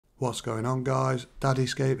What's going on, guys?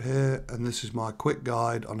 Daddyscape here, and this is my quick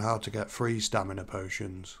guide on how to get free stamina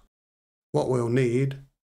potions. What we'll need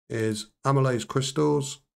is amylase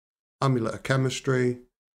crystals, amulet of chemistry,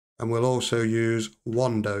 and we'll also use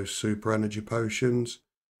 1-dose super energy potions.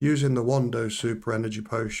 Using the 1-dose super energy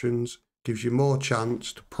potions gives you more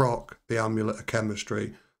chance to proc the amulet of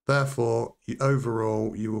chemistry. Therefore,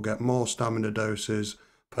 overall, you will get more stamina doses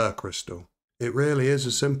per crystal. It really is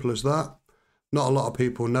as simple as that. Not a lot of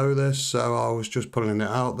people know this, so I was just putting it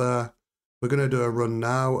out there. We're going to do a run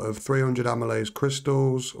now of 300 amylase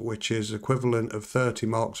crystals, which is equivalent of 30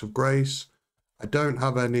 marks of grace. I don't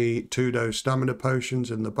have any 2-dose stamina potions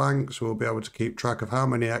in the bank, so we'll be able to keep track of how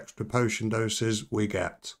many extra potion doses we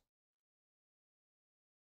get.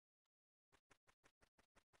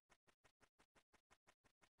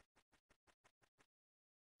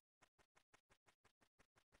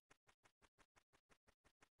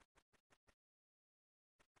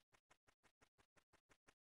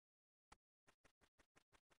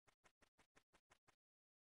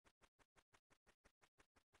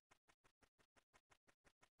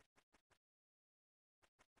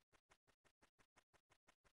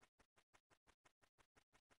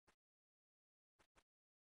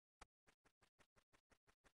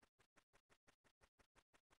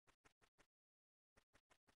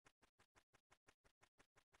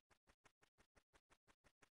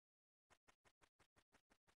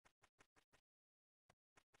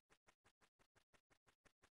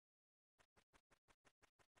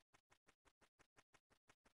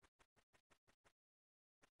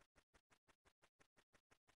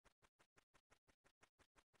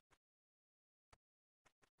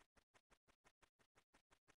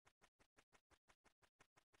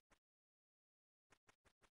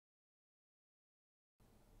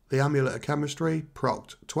 The amulet of chemistry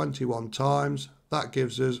procced 21 times. That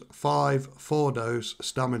gives us 5 4-dose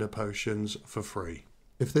stamina potions for free.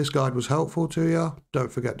 If this guide was helpful to you,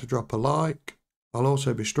 don't forget to drop a like. I'll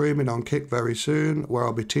also be streaming on Kick very soon, where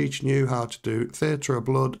I'll be teaching you how to do Theatre of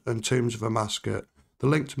Blood and Tombs of a Mascot. The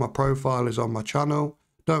link to my profile is on my channel.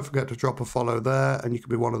 Don't forget to drop a follow there, and you can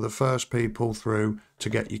be one of the first people through to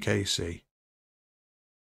get your KC.